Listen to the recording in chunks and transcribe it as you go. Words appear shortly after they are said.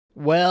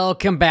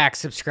Welcome back,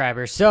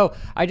 subscribers. So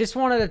I just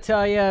wanted to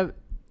tell you,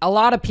 a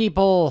lot of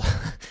people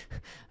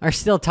are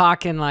still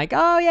talking like,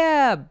 oh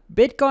yeah,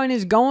 Bitcoin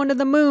is going to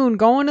the moon,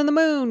 going to the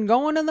moon,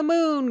 going to the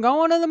moon,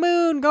 going to the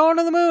moon, going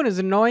to the moon. Is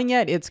it annoying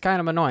yet? It's kind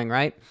of annoying,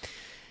 right?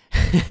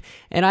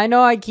 And I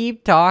know I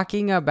keep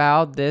talking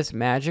about this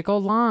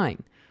magical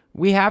line.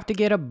 We have to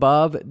get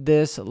above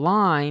this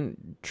line,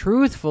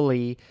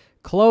 truthfully,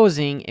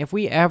 closing if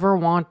we ever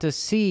want to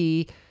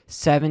see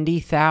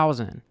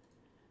 70,000.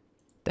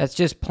 That's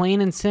just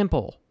plain and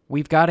simple.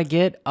 We've got to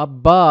get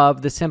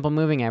above the simple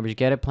moving average.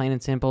 Get it? Plain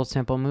and simple,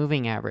 simple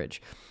moving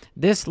average.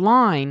 This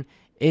line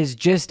is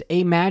just an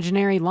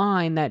imaginary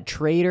line that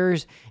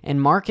traders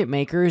and market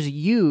makers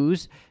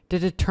use to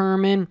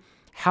determine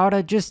how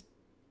to just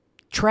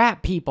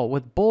trap people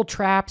with bull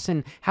traps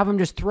and have them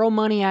just throw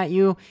money at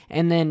you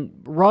and then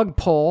rug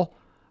pull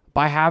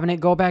by having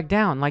it go back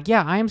down. Like,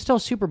 yeah, I am still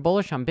super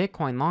bullish on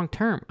Bitcoin long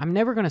term. I'm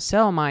never going to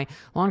sell my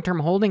long-term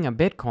holding of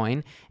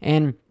Bitcoin,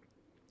 and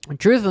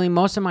truthfully,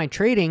 most of my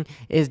trading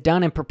is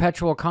done in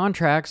perpetual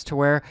contracts to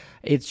where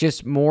it's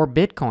just more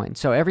Bitcoin.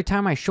 So every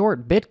time I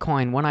short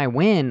Bitcoin, when I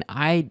win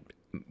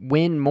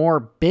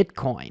more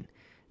Bitcoin.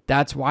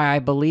 That's why I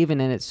believe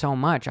in it so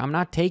much. I'm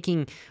not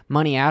taking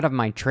money out of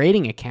my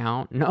trading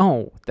account.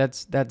 No,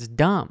 that's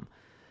dumb.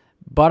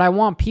 But I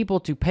want people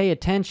to pay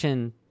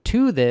attention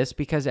to this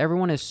because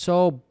everyone is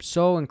so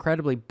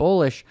incredibly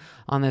bullish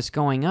on this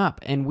going up.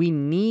 And we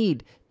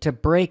need to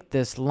break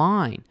this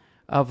line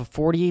of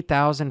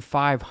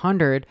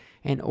 48,500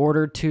 in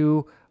order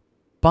to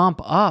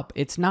bump up.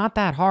 It's not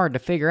that hard to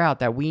figure out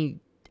that we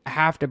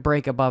have to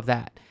break above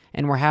that.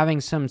 And we're having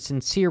some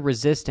sincere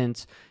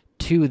resistance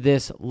to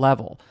this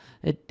level.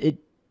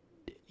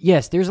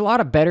 Yes, there's a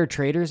lot of better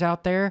traders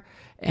out there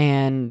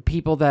and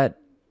people that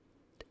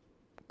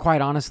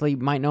quite honestly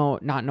might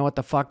not know what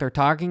the fuck they're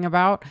talking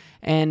about,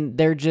 and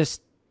they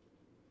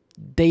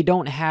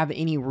don't have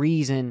any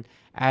reason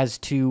as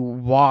to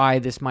why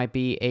this might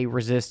be a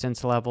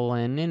resistance level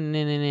and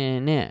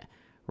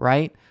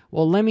right?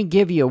 Well, let me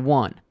give you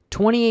one.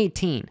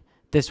 2018,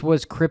 this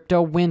was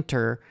crypto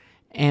winter,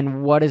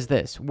 and what is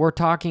this? We're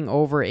talking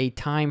over a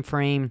time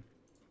frame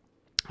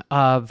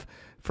of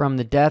from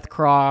the death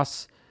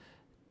cross.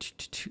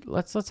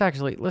 Let's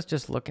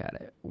just look at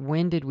it.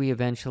 When did we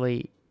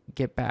eventually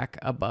get back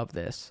above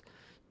this?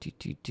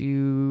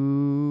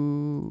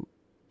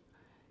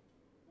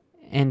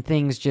 And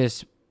things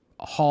just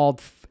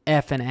hauled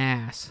F and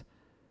ass.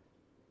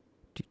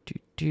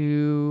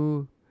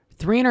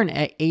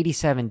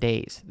 387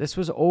 days. This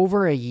was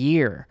over a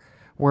year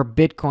where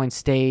Bitcoin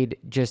stayed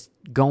just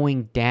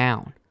going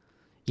down.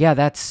 Yeah,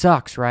 that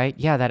sucks, right?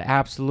 Yeah, that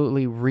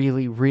absolutely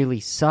really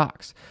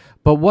sucks.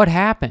 But what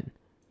happened?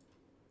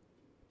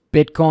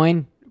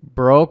 Bitcoin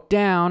broke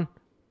down,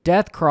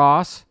 death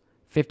cross,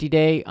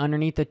 50-day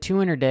underneath the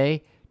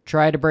 200-day,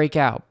 tried to break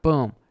out.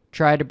 Boom,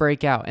 tried to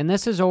break out. And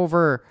this is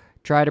over,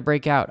 tried to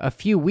break out a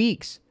few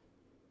weeks.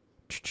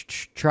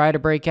 Try to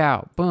break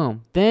out.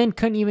 Boom. Then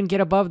couldn't even get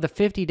above the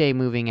 50-day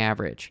moving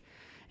average.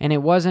 And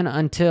it wasn't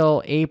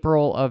until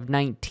April of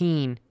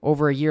 19,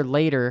 over a year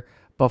later,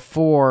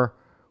 before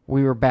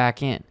we were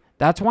back in.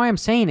 That's why I'm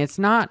saying it's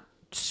not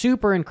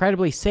super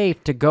incredibly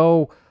safe to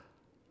go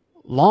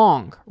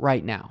long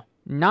right now.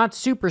 Not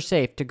super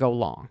safe to go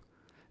long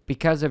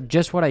because of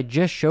just what I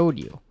just showed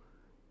you.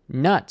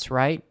 Nuts,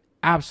 right?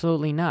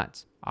 Absolutely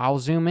nuts. I'll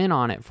zoom in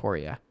on it for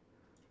you.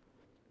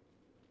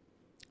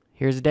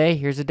 Here's a day.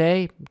 Here's a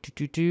day.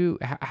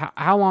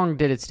 How long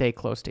did it stay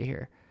close to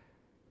here?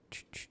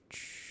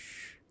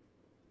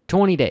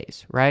 20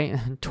 days, right?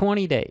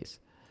 20 days.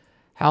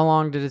 How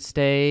long did it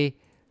stay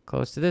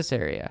close to this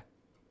area?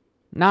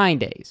 9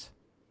 days.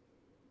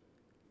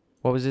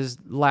 What was his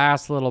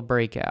last little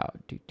breakout?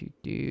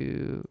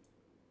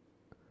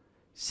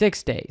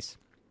 6 days.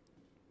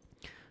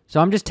 So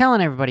I'm just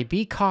telling everybody,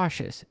 be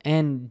cautious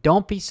and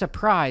don't be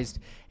surprised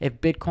if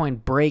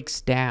Bitcoin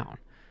breaks down,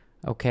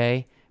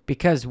 okay?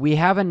 Because we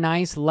have a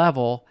nice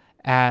level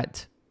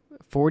at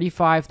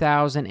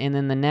 45,000, and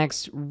then the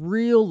next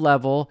real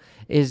level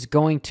is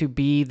going to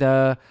be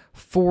the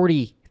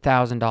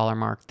 $40,000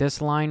 mark.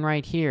 This line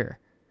right here.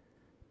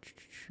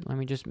 Let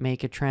me just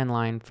make a trend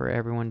line for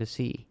everyone to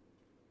see.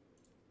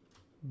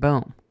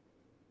 Boom.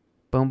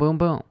 Boom, boom,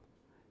 boom.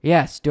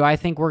 Yes, do I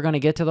think we're going to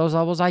get to those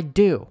levels? I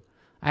do.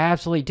 I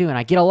absolutely do. And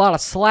I get a lot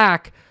of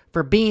slack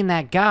for being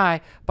that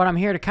guy, but I'm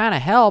here to kind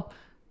of help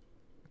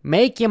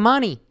make you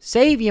money,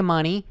 save you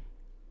money.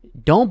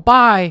 Don't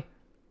buy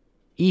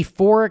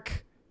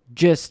euphoric,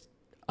 just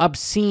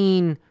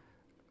obscene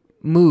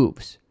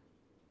moves.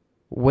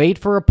 Wait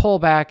for a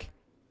pullback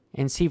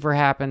and see what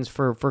happens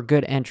for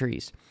good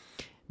entries.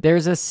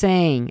 There's a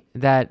saying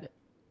that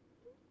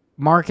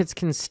markets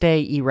can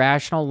stay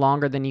irrational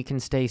longer than you can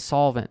stay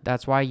solvent.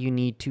 That's why you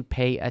need to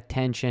pay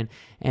attention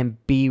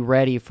and be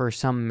ready for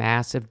some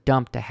massive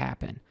dump to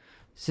happen.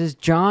 This is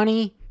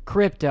Johnny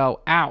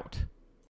Crypto out.